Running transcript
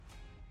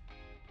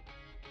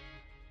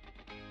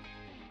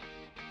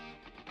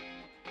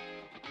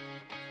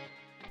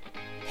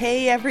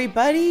Hey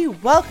everybody,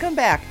 welcome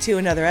back to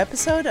another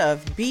episode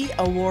of Be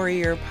a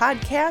Warrior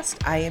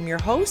podcast. I am your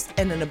host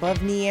and an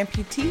above knee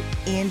amputee,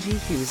 Angie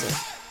Huser.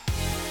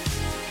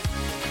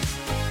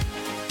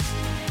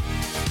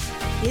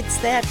 It's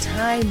that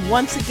time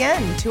once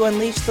again to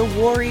unleash the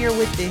warrior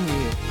within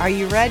you. Are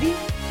you ready?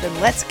 Then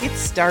let's get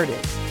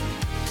started.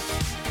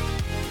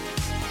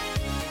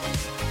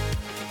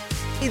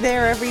 Hey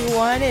there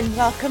everyone, and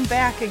welcome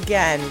back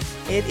again.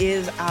 It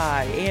is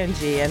I,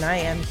 Angie, and I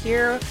am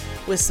here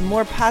with some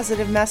more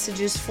positive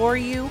messages for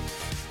you.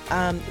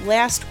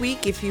 Last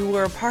week, if you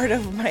were a part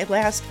of my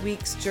last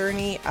week's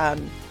journey,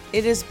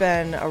 it has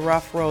been a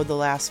rough road the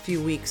last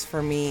few weeks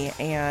for me.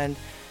 And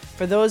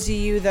for those of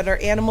you that are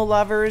animal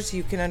lovers,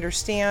 you can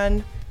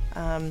understand.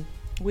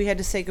 We had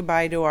to say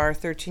goodbye to our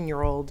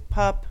 13-year-old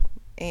pup,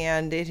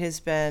 and it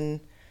has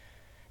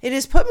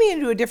put me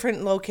into a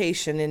different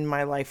location in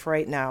my life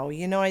right now.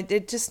 You know,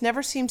 it just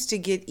never seems to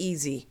get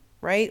easy,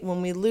 right?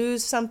 When we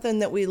lose something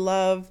that we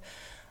love,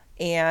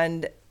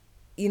 and,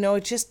 you know,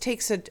 it just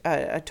takes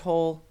a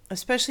toll,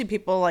 especially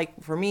people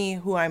like for me,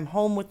 who I'm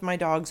home with my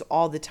dogs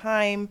all the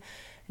time,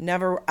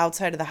 never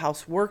outside of the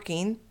house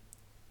working.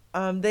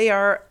 They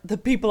are the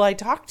people I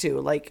talk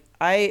to.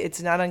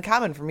 It's not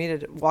uncommon for me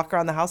to walk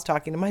around the house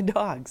talking to my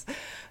dogs.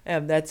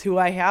 That's who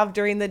I have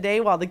during the day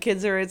while the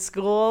kids are at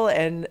school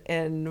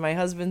and my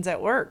husband's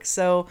at work.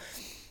 So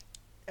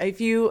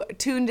if you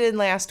tuned in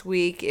last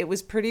week, it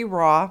was pretty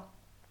raw.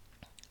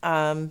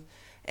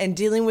 And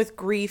dealing with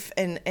grief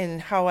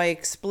and how I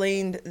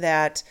explained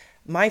that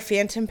my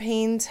phantom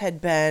pains had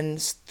been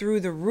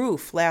through the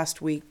roof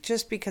last week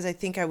just because I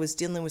think I was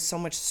dealing with so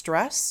much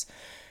stress.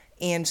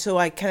 And so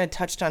I kind of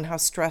touched on how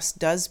stress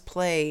does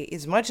play,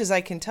 as much as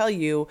I can tell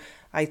you,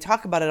 I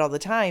talk about it all the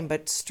time,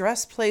 but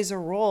stress plays a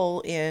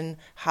role in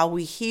how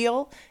we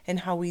heal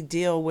and how we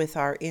deal with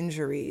our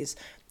injuries.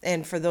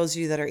 And for those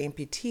of you that are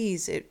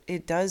amputees,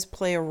 it does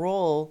play a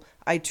role,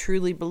 I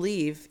truly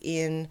believe,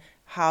 in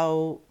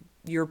how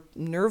your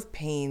nerve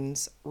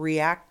pains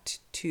react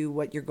to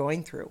what you're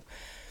going through.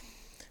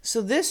 So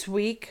this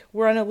week,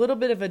 we're on a little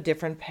bit of a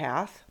different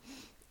path.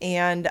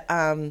 And,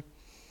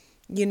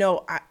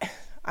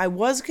 I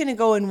was going to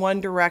go in one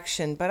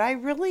direction, but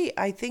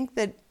I think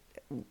that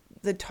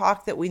the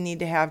talk that we need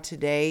to have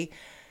today,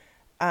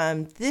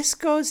 this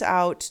goes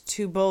out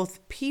to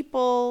both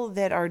people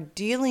that are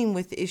dealing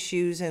with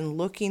issues and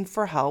looking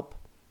for help,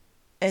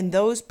 and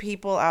those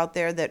people out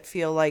there that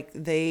feel like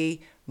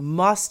they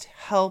must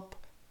help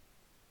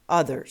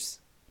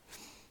others.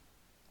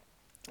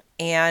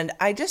 And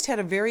I just had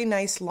a very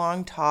nice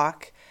long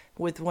talk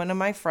with one of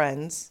my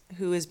friends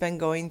who has been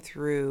going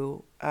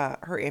through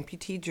her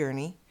amputee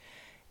journey.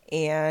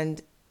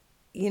 And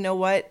you know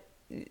what?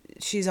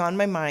 She's on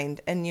my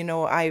mind. And you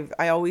know,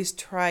 I always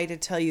try to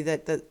tell you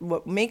that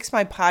what makes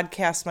my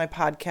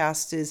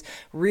podcast is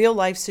real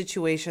life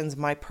situations,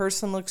 my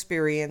personal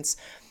experience,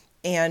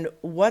 and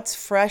what's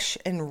fresh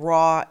and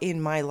raw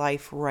in my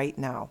life right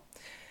now.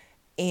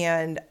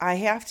 And I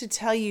have to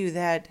tell you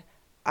that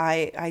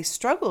I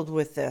struggled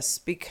with this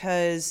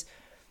because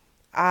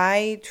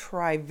I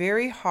try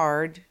very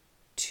hard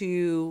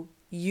to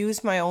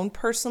use my own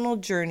personal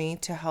journey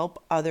to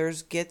help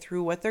others get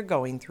through what they're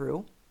going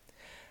through.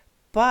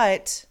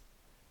 But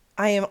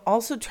I am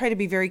also trying to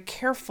be very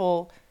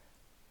careful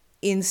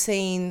in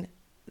saying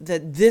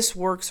that this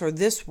works or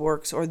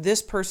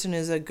this person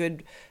is a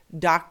good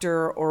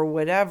doctor or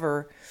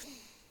whatever,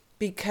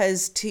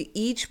 because to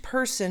each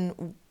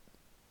person,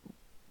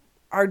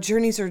 our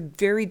journeys are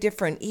very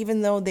different,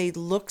 even though they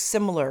look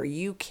similar.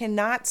 You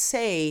cannot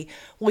say,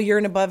 well, you're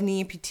an above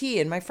knee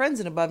amputee and my friend's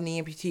an above knee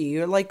amputee.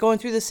 You're like going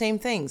through the same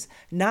things.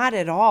 Not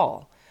at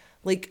all.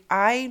 Like,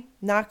 I,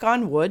 knock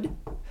on wood,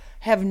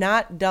 have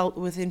not dealt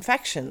with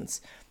infections,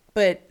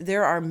 but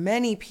there are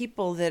many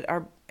people that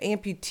are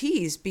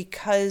amputees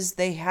because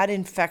they had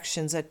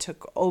infections that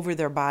took over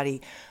their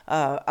body,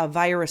 a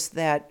virus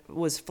that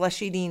was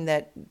flesh eating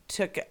that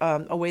took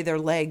away their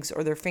legs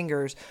or their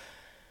fingers.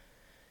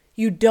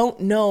 You don't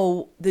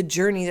know the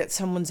journey that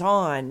someone's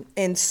on.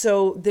 And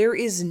so there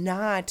is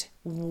not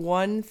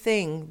one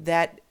thing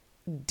that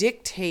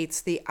dictates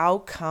the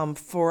outcome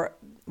for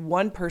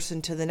one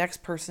person to the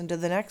next person to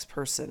the next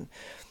person.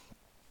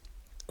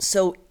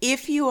 So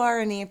if you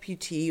are an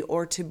amputee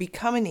or to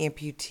become an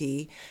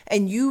amputee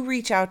and you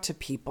reach out to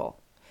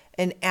people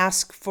and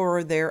ask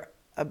for their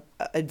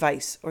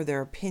advice or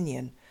their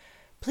opinion,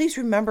 please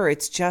remember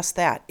it's just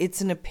that. It's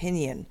an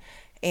opinion.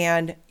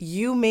 And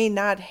you may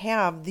not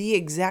have the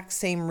exact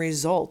same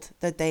result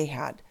that they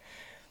had.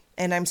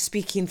 And I'm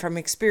speaking from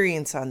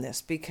experience on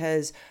this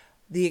because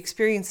the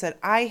experience that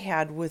I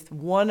had with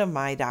one of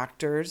my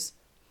doctors,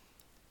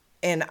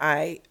 and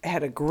I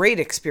had a great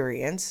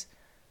experience,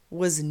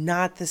 was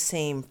not the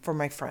same for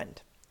my friend.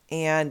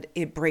 And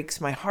it breaks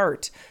my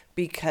heart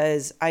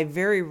because I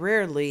very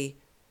rarely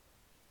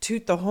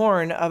toot the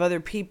horn of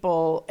other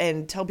people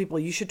and tell people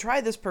you should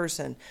try this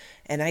person.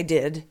 And I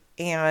did.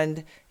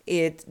 And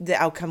the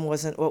outcome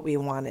wasn't what we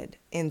wanted.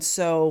 And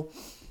so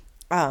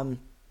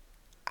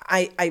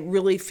I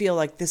really feel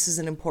like this is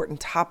an important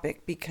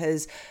topic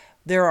because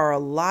There are a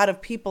lot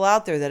of people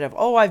out there that have,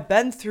 oh, I've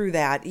been through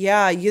that.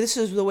 Yeah, this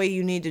is the way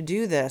you need to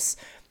do this.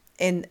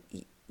 And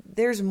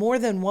there's more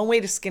than one way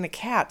to skin a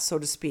cat, so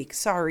to speak.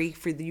 Sorry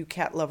for you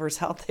cat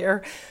lovers out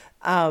there.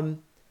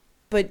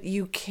 But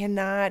you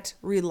cannot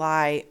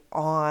rely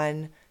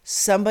on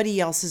somebody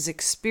else's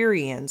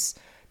experience,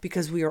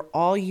 because we are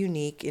all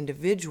unique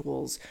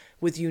individuals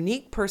with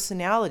unique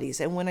personalities.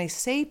 And when I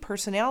say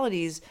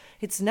personalities,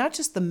 it's not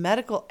just the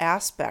medical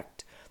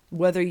aspect,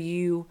 whether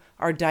you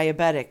are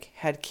diabetic,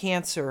 had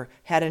cancer,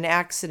 had an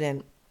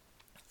accident,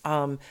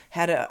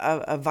 had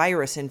a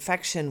virus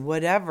infection,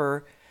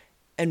 whatever,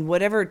 and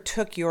whatever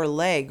took your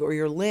leg or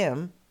your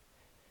limb,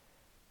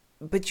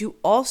 but you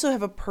also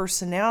have a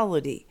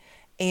personality.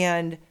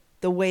 And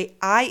the way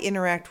I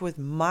interact with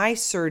my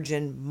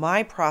surgeon,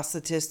 my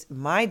prosthetist,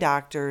 my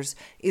doctors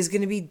is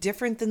going to be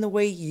different than the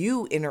way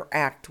you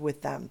interact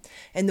with them.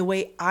 And the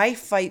way I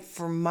fight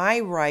for my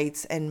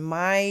rights and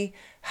my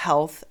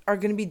health are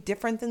going to be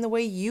different than the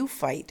way you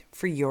fight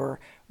for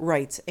your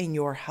rights and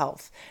your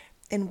health.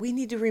 And we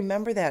need to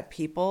remember that,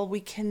 people.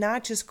 We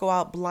cannot just go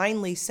out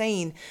blindly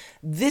saying,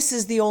 this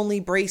is the only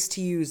brace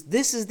to use.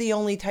 This is the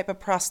only type of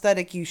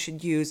prosthetic you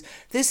should use.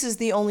 This is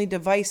the only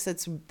device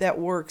that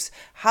works.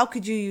 How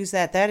could you use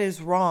that? That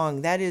is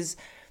wrong.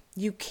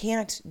 You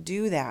can't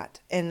do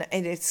that. And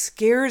it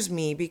scares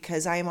me,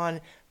 because I'm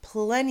on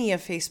plenty of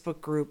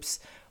Facebook groups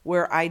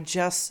where I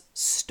just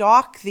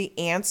stalk the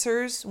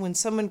answers when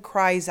someone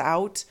cries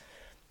out,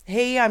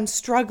 hey, I'm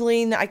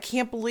struggling. I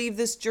can't believe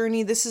this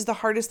journey. This is the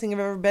hardest thing I've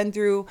ever been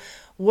through.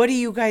 What are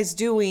you guys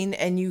doing?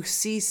 And you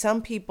see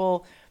some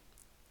people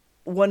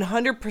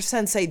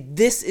 100% say,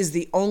 this is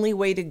the only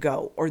way to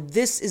go, or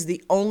this is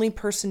the only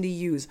person to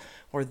use,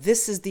 or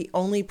this is the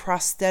only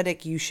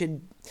prosthetic you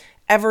should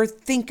ever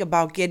think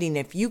about getting.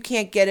 If you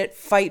can't get it,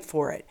 fight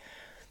for it.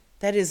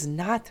 That is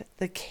not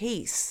the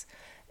case.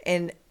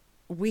 And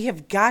we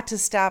have got to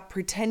stop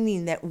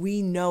pretending that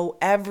we know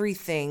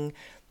everything.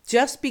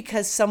 Just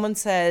because someone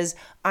says,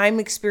 I'm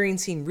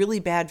experiencing really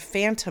bad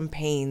phantom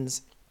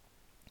pains,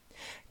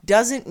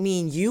 doesn't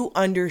mean you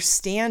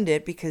understand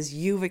it because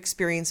you've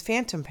experienced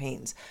phantom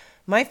pains.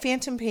 My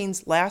phantom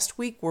pains last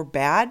week were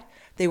bad.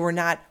 They were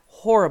not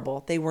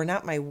horrible. They were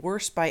not my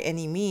worst by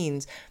any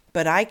means.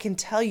 But I can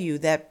tell you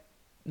that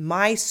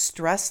my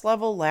stress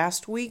level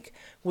last week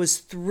was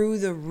through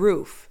the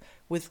roof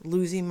with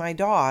losing my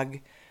dog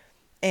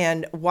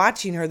and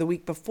watching her the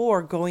week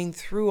before going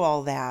through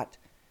all that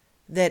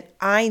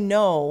I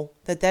know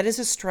that is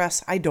a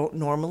stress I don't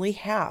normally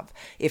have.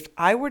 If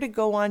I were to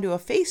go onto a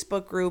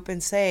Facebook group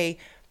and say,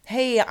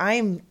 hey,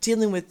 I'm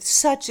dealing with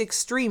such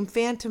extreme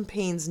phantom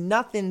pains,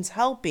 nothing's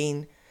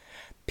helping,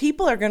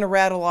 people are going to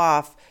rattle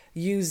off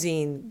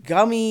using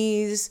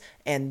gummies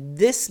and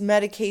this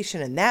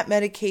medication and that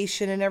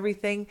medication and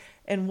everything.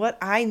 And what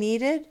I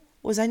needed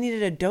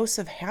a dose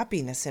of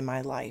happiness in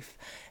my life.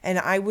 And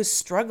I was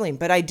struggling,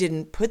 but I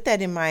didn't put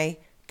that in my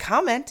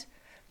comment.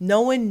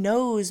 No one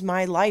knows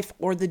my life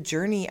or the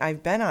journey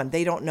I've been on.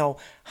 They don't know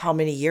how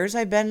many years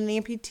I've been an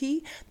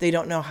amputee. They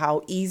don't know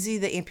how easy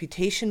the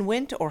amputation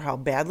went or how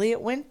badly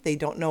it went. They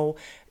don't know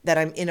that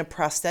I'm in a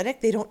prosthetic.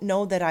 They don't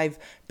know that I've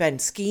been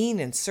skiing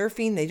and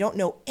surfing. They don't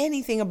know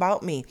anything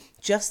about me,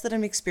 just that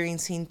I'm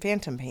experiencing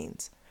phantom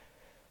pains.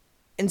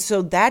 And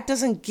so that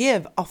doesn't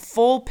give a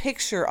full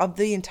picture of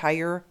the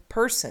entire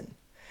person.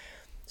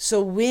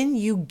 So when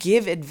you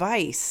give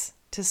advice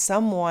to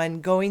someone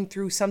going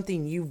through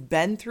something you've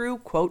been through,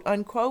 quote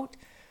unquote,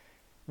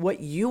 what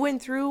you went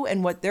through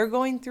and what they're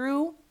going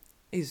through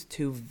is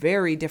two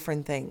very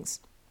different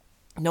things.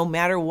 No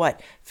matter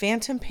what,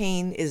 phantom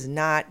pain is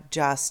not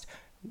just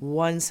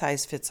one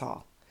size fits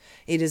all.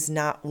 It is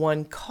not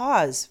one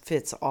cause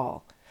fits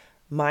all.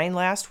 Mine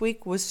last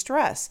week was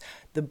stress.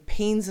 The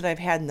pains that I've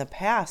had in the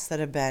past that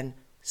have been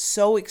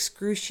so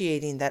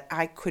excruciating that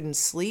I couldn't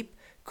sleep,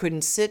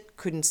 couldn't sit,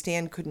 couldn't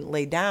stand, couldn't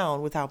lay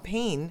down without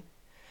pain,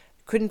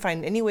 couldn't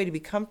find any way to be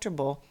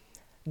comfortable,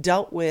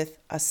 dealt with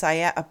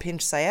a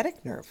pinched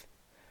sciatic nerve.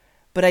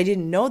 But I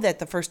didn't know that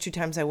the first 2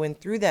 times I went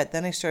through that.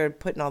 Then I started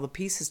putting all the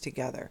pieces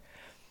together.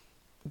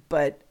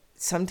 But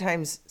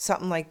sometimes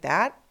something like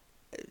that,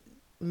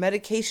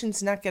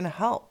 medication's not going to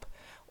help,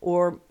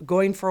 or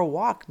going for a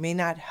walk may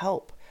not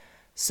help.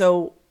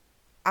 So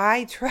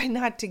I try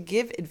not to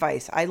give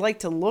advice. I like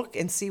to look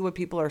and see what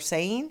people are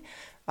saying.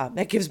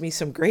 That gives me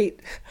some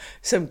great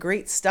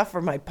stuff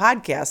for my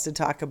podcast to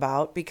talk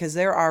about, because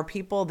there are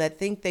people that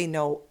think they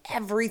know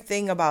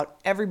everything about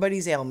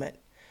everybody's ailment.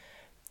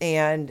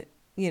 And,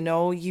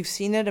 you've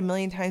seen it a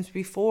million times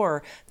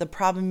before. The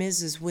problem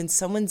is when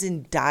someone's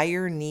in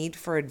dire need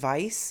for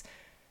advice,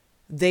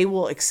 they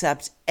will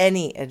accept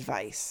any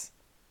advice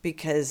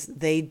because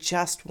they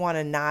just want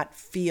to not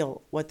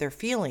feel what they're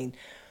feeling.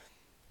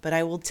 But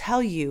I will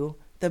tell you,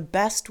 the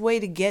best way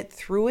to get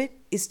through it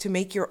is to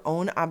make your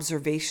own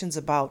observations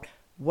about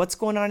what's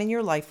going on in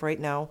your life right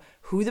now,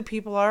 who the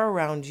people are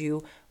around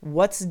you,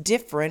 what's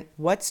different,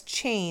 what's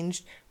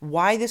changed,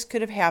 why this could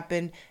have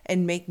happened,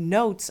 and make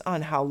notes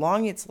on how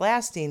long it's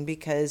lasting,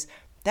 because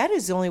that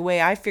is the only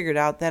way I figured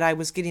out that I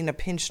was getting a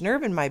pinched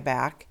nerve in my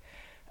back.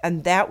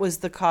 And that was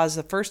the cause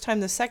the first time,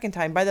 the second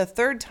time. By the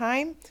third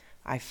time,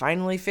 I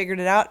finally figured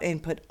it out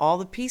and put all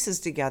the pieces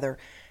together.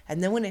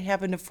 And then when it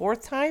happened a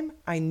fourth time,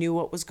 I knew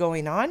what was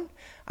going on.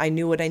 I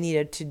knew what I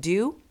needed to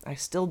do. I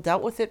still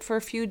dealt with it for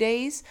a few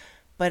days,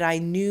 but I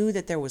knew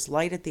that there was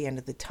light at the end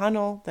of the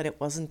tunnel, that it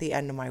wasn't the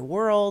end of my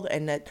world,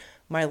 and that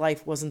my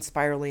life wasn't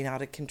spiraling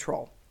out of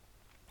control.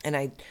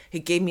 And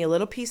it gave me a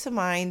little peace of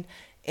mind,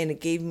 and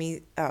it gave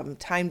me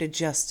time to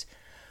just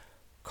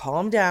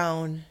calm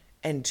down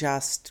and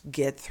just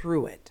get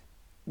through it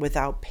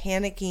without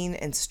panicking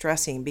and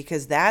stressing,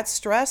 because that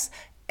stress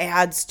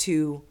adds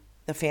to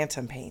the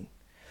phantom pain.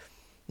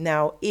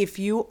 Now, if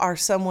you are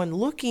someone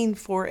looking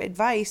for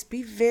advice,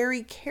 be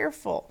very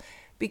careful,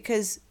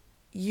 because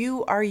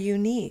you are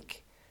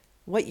unique.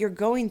 What you're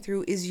going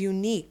through is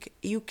unique.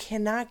 You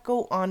cannot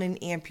go on an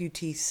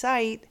amputee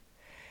site,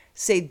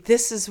 say,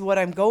 this is what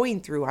I'm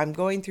going through. I'm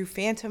going through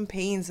phantom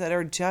pains that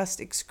are just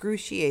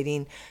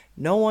excruciating.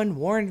 No one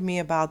warned me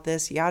about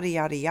this, yada,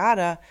 yada,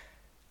 yada,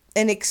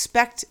 and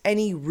expect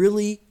any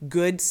really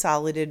good,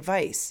 solid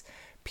advice.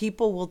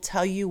 People will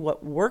tell you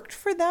what worked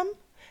for them,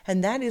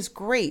 and that is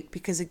great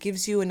because it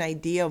gives you an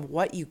idea of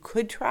what you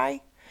could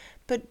try.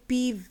 But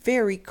be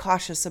very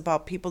cautious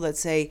about people that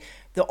say,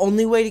 the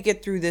only way to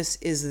get through this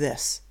is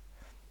this.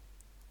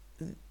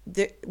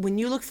 When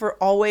you look for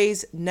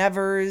always,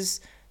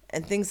 nevers,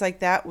 and things like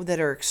that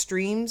are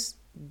extremes,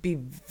 be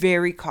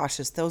very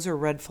cautious. Those are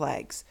red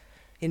flags.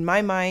 In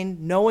my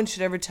mind, no one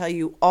should ever tell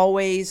you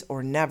always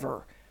or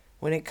never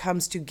when it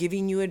comes to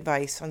giving you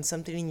advice on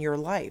something in your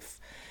life.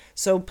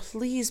 So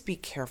please be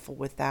careful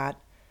with that.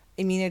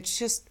 I mean,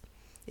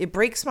 it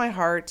breaks my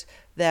heart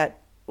that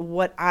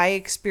what I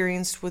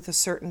experienced with a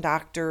certain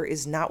doctor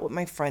is not what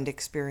my friend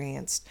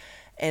experienced.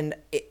 And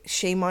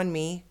shame on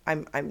me.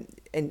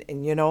 And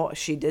you know,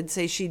 she did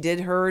say she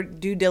did her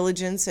due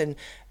diligence and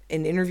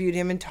interviewed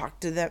him and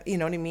talked to them, you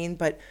know what I mean?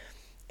 But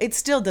it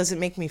still doesn't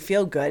make me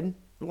feel good,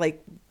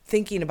 like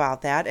thinking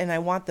about that. And I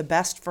want the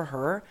best for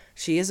her.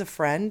 She is a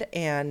friend,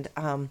 and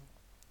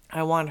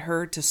I want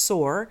her to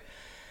soar.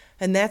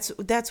 And that's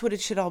what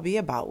it should all be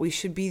about. We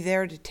should be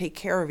there to take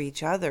care of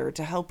each other,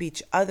 to help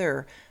each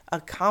other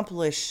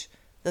accomplish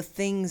the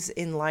things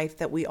in life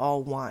that we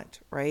all want,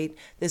 right?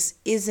 This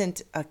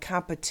isn't a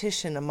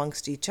competition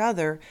amongst each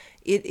other.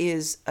 It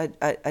is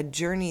a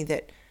journey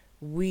that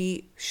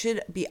we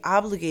should be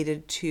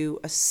obligated to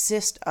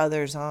assist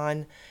others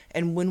on.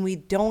 And when we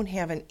don't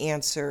have an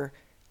answer,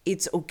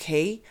 it's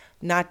okay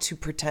not to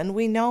pretend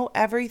we know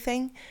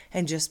everything,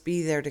 and just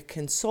be there to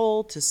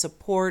console, to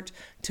support,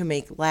 to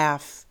make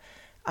laugh,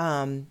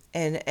 and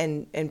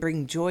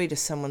bring joy to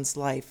someone's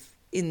life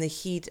in the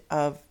heat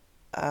of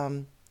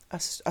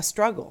a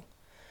struggle.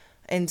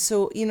 And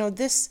so, you know,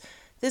 this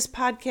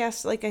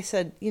podcast, like I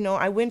said, you know,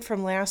 I went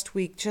from last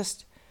week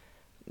just,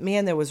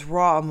 man, there was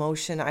raw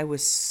emotion. I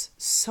was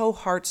so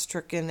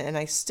heart-stricken, and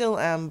I still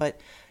am, but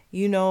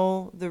you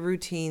know the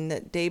routine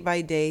that day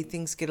by day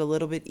things get a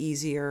little bit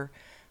easier.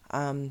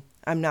 I'm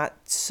not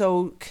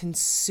so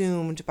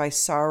consumed by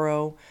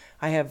sorrow.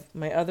 I have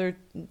my other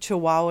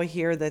Chihuahua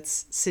here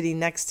that's sitting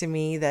next to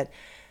me, that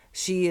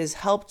she has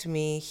helped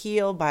me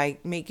heal by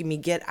making me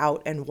get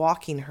out and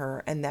walking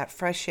her, and that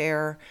fresh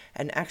air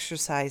and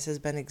exercise has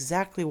been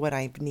exactly what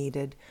I've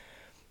needed.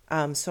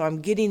 So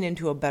I'm getting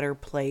into a better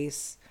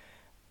place.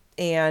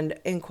 And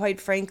quite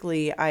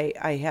frankly,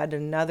 I had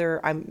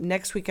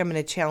next week I'm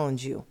going to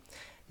challenge you.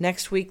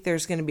 Next week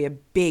there's going to be a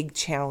big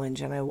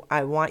challenge, and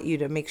I want you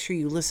to make sure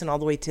you listen all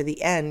the way to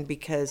the end,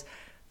 because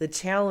the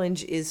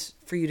challenge is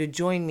for you to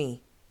join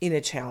me in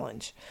a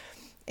challenge.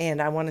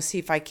 And I want to see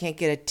if I can't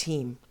get a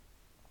team.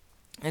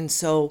 And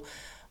so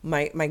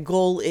my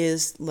goal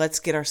is, let's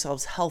get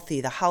ourselves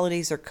healthy. The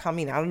holidays are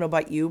coming. I don't know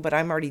about you, but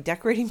I'm already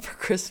decorating for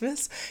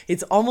Christmas.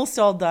 It's almost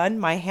all done.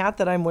 My hat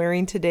that I'm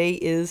wearing today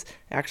is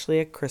actually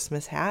a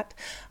Christmas hat.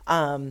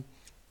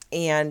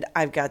 And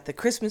I've got the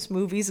Christmas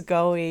movies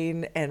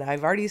going, and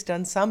I've already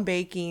done some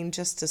baking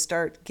just to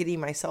start getting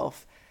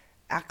myself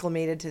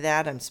acclimated to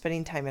that. I'm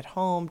spending time at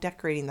home,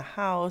 decorating the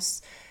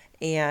house,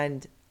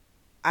 and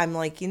I'm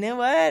like, you know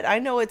what? I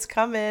know it's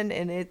coming,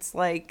 and it's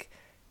like,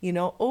 you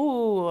know,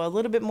 a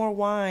little bit more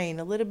wine,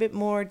 a little bit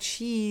more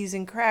cheese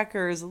and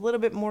crackers, a little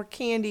bit more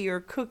candy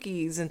or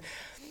cookies. And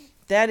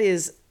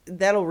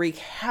that'll wreak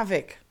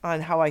havoc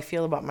on how I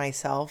feel about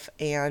myself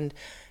and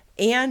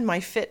my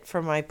fit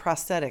for my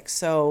prosthetics.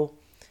 So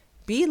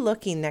be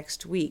looking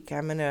next week.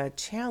 I'm going to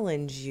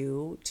challenge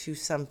you to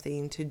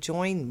something to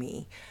join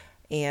me,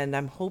 and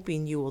I'm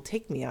hoping you will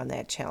take me on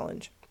that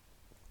challenge.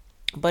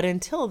 But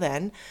until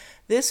then,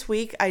 this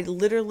week, I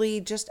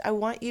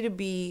want you to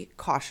be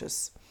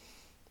cautious.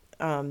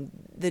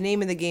 The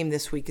name of the game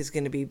this week is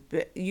going to be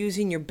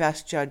using your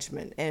best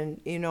judgment. And,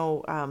 you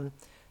know,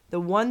 the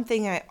one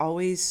thing I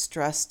always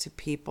stress to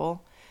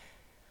people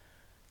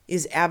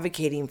is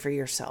advocating for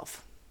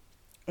yourself.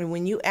 And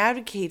when you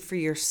advocate for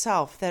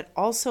yourself, that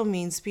also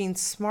means being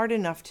smart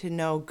enough to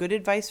know good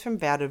advice from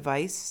bad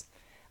advice,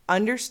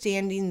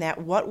 understanding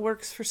that what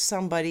works for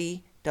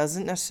somebody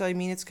Doesn't necessarily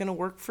mean it's going to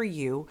work for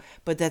you,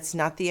 but that's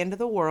not the end of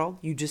the world.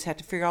 You just have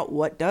to figure out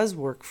what does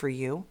work for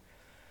you.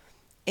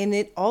 And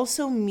it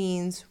also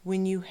means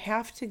when you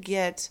have to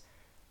get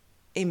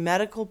a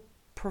medical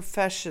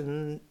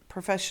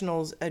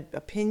professional's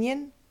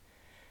opinion,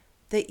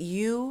 that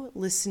you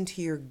listen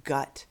to your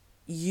gut.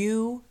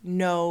 You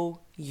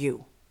know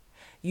you.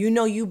 You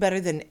know you better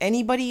than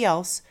anybody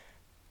else.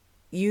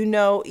 You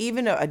know,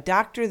 even a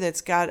doctor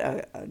that's got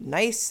a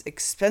nice,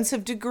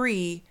 expensive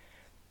degree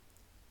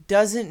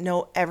doesn't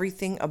know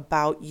everything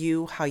about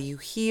you, how you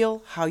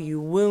heal, how you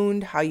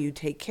wound, how you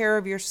take care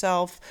of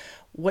yourself,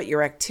 what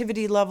your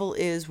activity level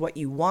is, what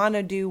you want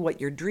to do, what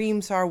your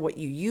dreams are, what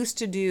you used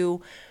to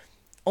do.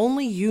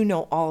 Only you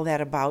know all that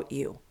about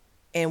you.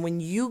 And when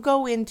you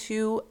go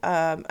into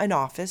an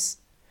office,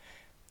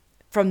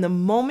 from the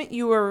moment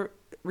you are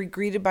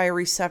greeted by a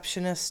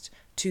receptionist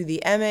to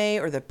the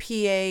MA or the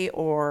PA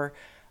or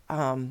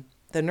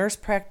the nurse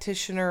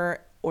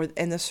practitioner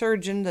and the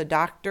surgeon, the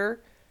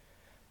doctor,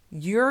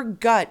 your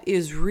gut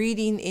is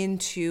reading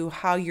into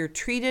how you're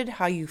treated,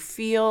 how you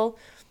feel,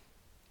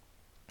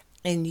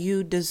 and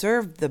you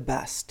deserve the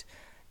best.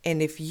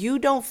 And if you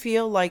don't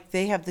feel like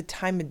they have the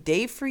time of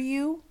day for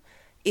you,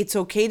 it's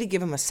okay to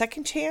give them a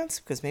second chance,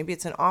 because maybe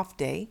it's an off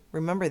day.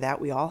 Remember that.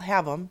 We all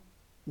have them.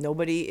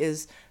 Nobody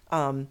is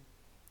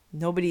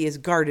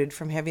guarded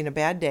from having a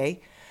bad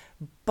day.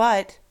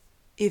 But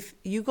if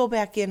you go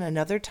back in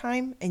another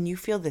time and you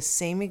feel the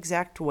same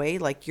exact way,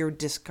 like you're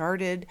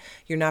discarded,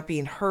 you're not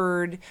being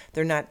heard,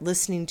 they're not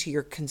listening to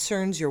your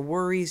concerns, your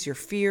worries, your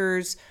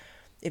fears,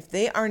 if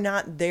they are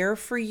not there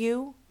for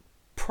you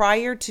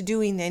prior to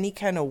doing any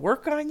kind of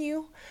work on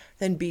you,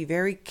 then be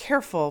very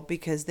careful,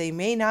 because they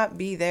may not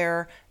be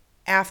there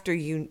after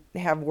you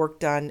have work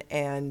done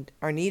and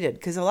are needed.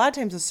 Because a lot of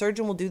times a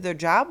surgeon will do their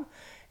job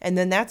and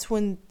then that's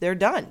when they're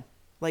done.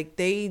 Like,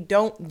 they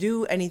don't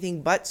do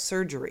anything but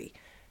surgery.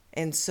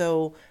 And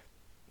so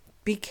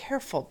be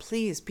careful,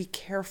 please be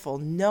careful.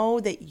 Know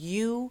that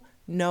you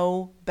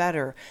know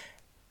better.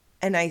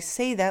 And I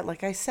say that,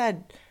 like I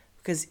said,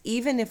 because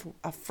even if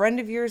a friend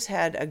of yours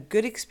had a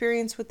good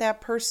experience with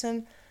that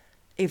person,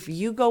 if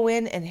you go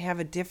in and have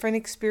a different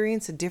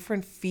experience, a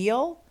different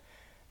feel,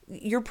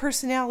 your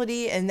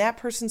personality and that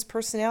person's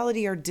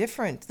personality are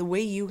different. The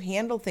way you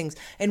handle things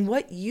and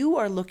what you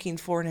are looking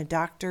for in a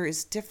doctor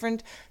is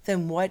different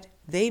than what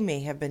they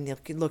may have been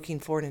looking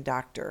for in a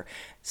doctor.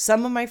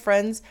 Some of my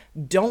friends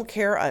don't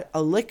care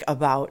a lick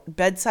about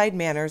bedside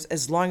manners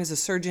as long as the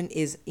surgeon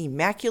is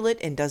immaculate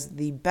and does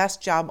the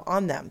best job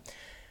on them.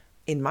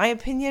 In my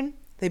opinion,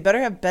 they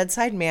better have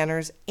bedside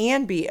manners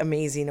and be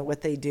amazing at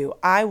what they do.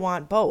 I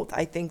want both.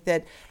 I think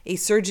that a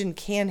surgeon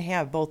can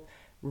have both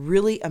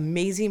really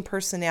amazing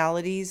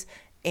personalities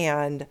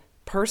and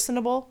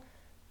personable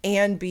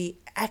and be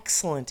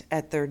excellent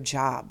at their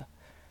job.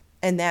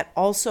 And that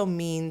also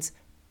means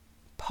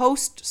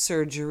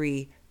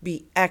post-surgery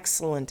be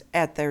excellent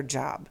at their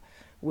job,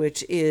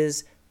 which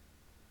is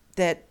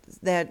that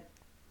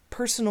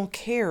personal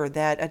care,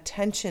 that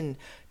attention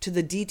to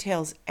the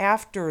details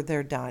after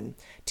they're done,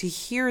 to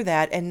hear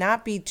that and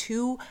not be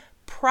too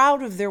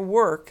proud of their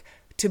work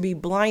to be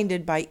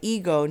blinded by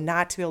ego,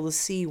 not to be able to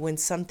see when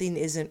something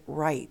isn't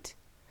right.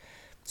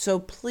 So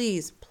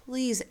please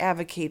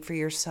advocate for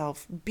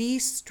yourself. Be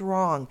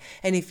strong.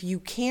 And if you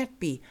can't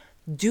be,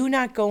 do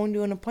not go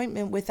into an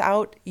appointment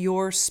without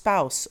your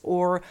spouse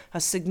or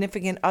a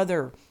significant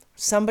other,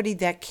 somebody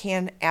that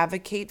can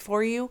advocate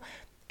for you.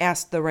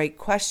 Ask the right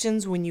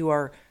questions when you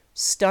are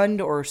stunned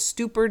or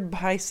stupid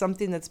by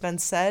something that's been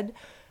said.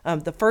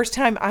 The first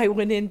time I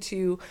went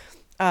into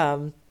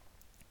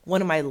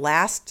one of my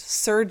last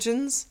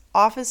surgeon's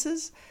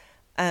offices,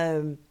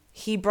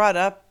 he brought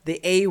up the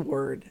A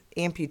word,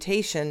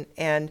 amputation,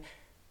 and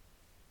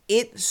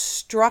it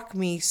struck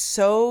me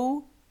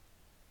so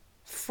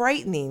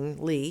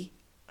frighteningly.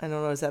 I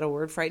don't know, is that a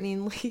word,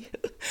 frighteningly?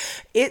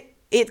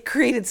 It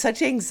created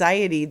such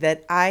anxiety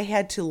that I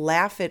had to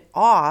laugh it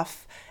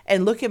off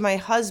and look at my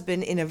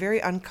husband in a very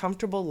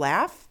uncomfortable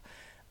laugh.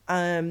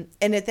 And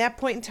at that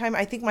point in time,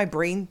 I think my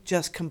brain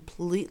just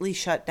completely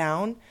shut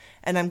down.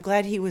 And I'm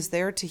glad he was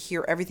there to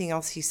hear everything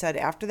else he said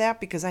after that,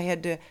 because I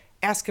had to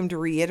ask him to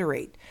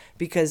reiterate,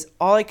 because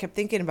all I kept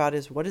thinking about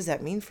is, what does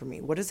that mean for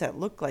me? What does that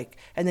look like?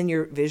 And then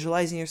you're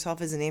visualizing yourself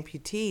as an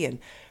amputee. And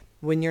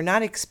when you're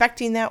not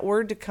expecting that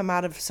word to come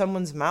out of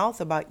someone's mouth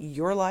about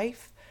your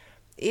life,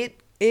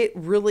 it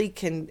really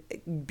can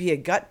be a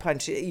gut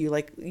punch. You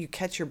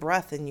catch your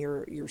breath and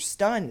you're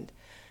stunned.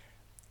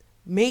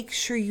 Make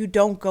sure you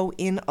don't go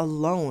in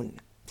alone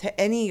to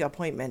any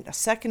appointment, a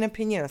second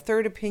opinion, a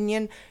third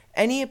opinion,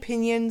 any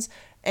opinions,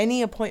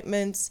 any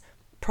appointments,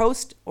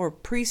 post or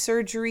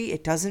pre-surgery,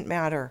 it doesn't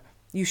matter.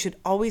 You should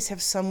always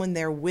have someone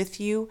there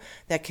with you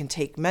that can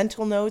take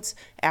mental notes,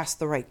 ask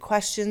the right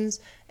questions,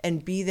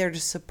 and be there to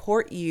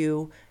support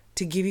you,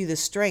 to give you the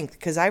strength.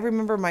 Because I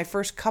remember my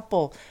first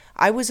couple,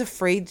 I was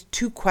afraid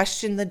to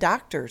question the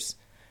doctors.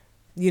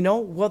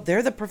 Well,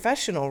 they're the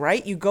professional,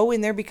 right? You go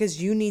in there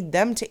because you need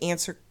them to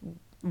answer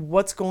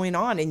what's going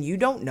on, and you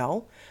don't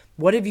know.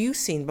 What have you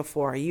seen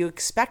before? You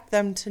expect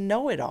them to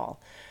know it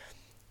all.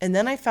 And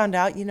then I found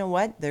out, you know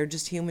what? They're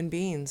just human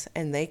beings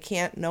and they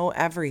can't know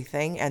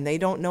everything and they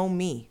don't know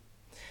me.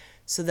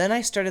 So then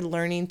I started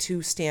learning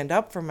to stand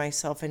up for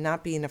myself and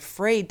not being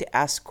afraid to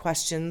ask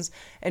questions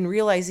and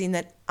realizing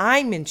that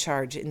I'm in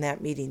charge in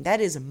that meeting.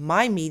 That is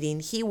my meeting.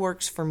 He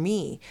works for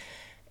me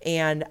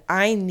and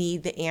I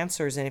need the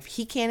answers. And if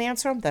he can't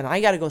answer them, then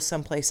I got to go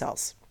someplace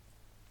else.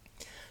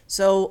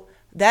 So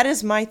that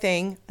is my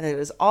thing. That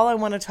is all I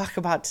want to talk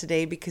about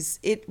today because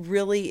it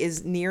really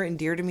is near and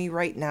dear to me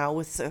right now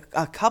with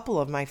a couple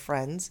of my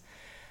friends.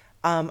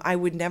 I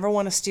would never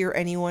want to steer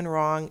anyone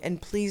wrong.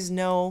 And please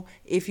know,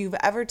 if you've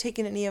ever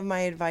taken any of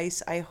my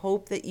advice, I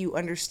hope that you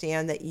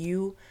understand that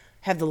you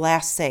have the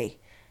last say.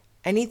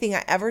 Anything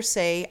I ever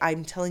say,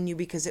 I'm telling you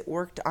because it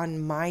worked on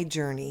my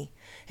journey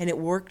and it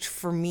worked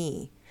for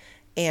me.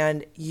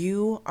 And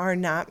you are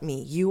not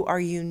me. You are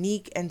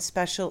unique and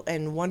special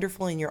and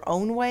wonderful in your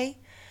own way.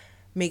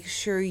 Make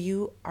sure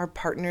you are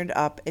partnered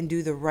up and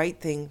do the right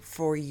thing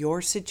for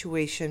your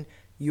situation,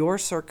 your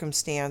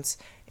circumstance,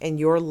 and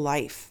your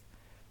life.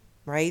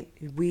 Right?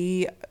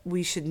 We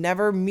should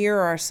never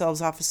mirror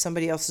ourselves off of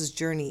somebody else's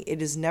journey.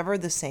 It is never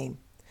the same.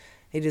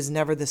 It is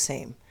never the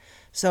same.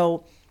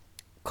 So,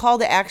 call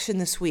to action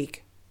this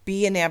week.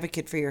 Be an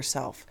advocate for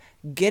yourself.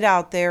 Get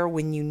out there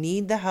when you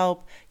need the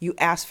help. You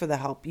ask for the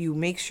help. You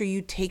make sure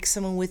you take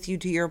someone with you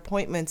to your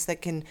appointments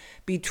that can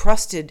be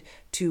trusted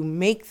to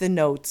make the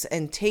notes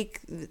and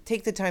take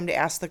the time to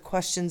ask the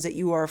questions that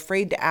you are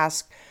afraid to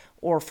ask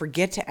or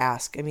forget to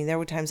ask. I mean, there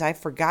were times I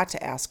forgot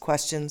to ask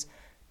questions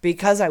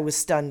because I was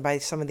stunned by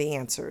some of the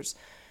answers.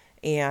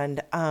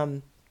 And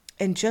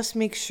just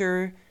make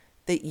sure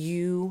that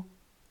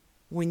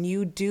when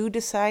you do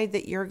decide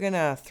that you're going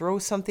to throw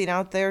something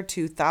out there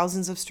to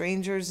thousands of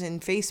strangers in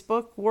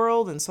Facebook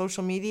world and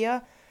social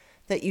media,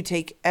 that you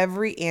take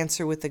every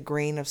answer with a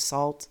grain of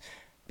salt,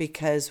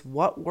 because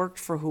what worked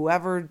for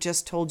whoever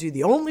just told you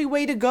the only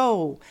way to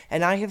go.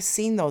 And I have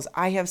seen those.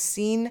 I have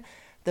seen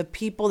the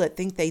people that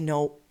think they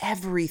know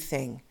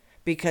everything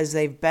because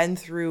they've been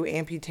through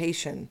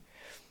amputation.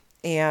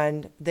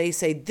 And they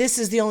say, this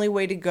is the only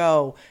way to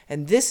go,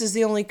 and this is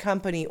the only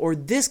company, or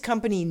this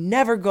company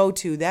never go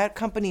to. That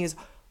company is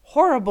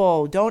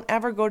horrible. Don't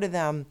ever go to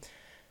them.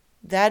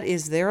 That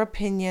is their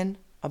opinion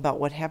about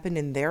what happened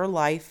in their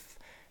life,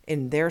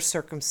 in their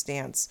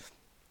circumstance.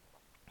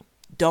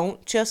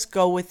 Don't just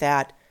go with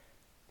that.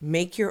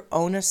 Make your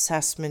own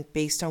assessment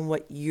based on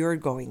what you're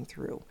going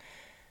through.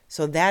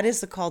 So that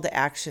is the call to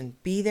action.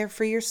 Be there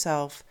for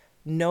yourself.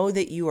 Know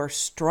that you are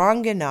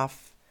strong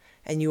enough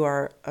and you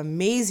are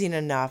amazing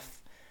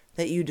enough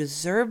that you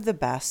deserve the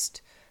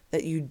best,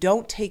 that you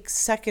don't take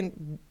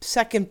second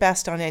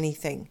best on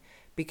anything,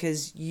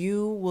 because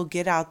you will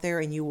get out there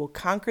and you will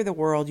conquer the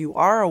world. You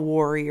are a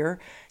warrior.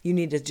 You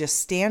need to just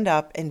stand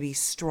up and be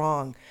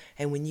strong.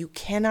 And when you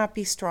cannot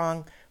be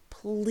strong,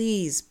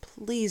 please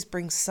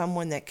bring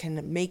someone that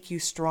can make you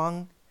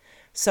strong,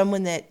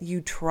 someone that you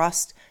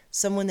trust,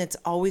 someone that's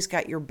always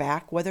got your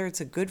back, whether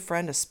it's a good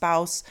friend, a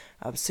spouse,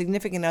 a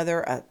significant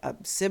other, a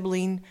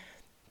sibling.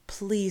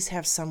 Please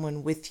have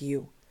someone with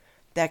you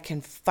that can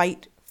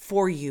fight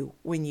for you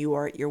when you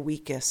are at your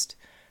weakest.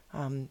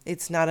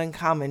 It's not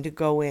uncommon to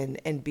go in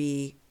and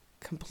be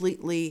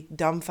completely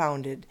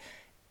dumbfounded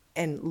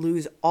and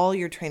lose all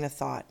your train of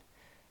thought.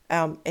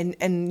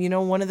 And you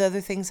know, one of the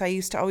other things I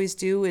used to always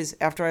do is,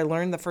 after I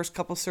learned the first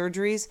couple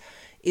surgeries,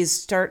 is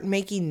start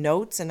making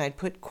notes, and I'd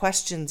put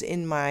questions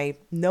in my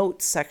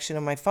notes section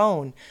of my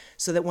phone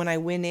so that when I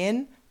went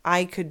in,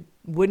 I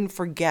wouldn't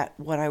forget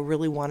what I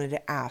really wanted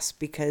to ask,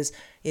 because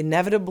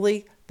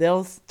inevitably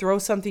they'll throw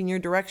something in your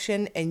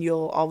direction and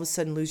you'll all of a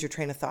sudden lose your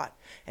train of thought,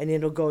 and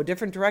it'll go a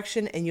different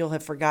direction and you'll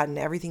have forgotten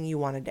everything you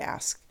wanted to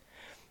ask.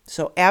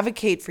 So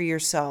advocate for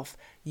yourself.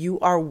 You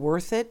are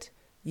worth it.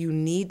 You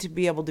need to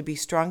be able to be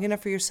strong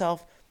enough for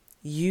yourself.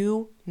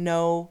 You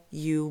know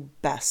you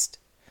best.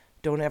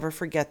 Don't ever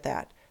forget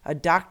that. A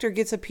doctor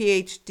gets a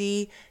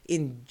PhD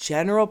in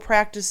general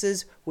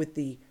practices with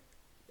the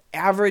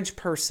average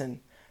person,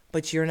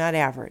 but you're not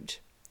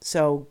average.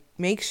 So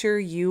make sure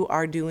you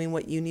are doing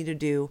what you need to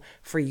do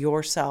for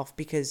yourself,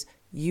 because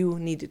you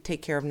need to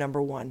take care of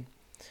number one.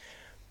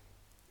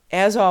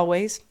 As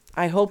always,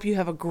 I hope you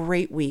have a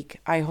great week.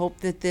 I hope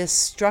that this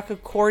struck a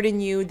chord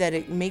in you, that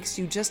it makes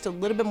you just a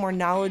little bit more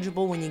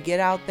knowledgeable when you get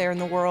out there in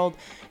the world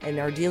and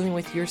are dealing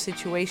with your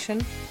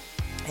situation.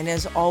 And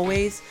as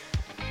always,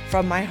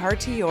 from my heart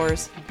to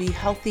yours, be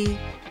healthy,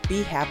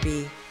 be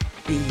happy,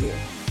 be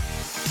you.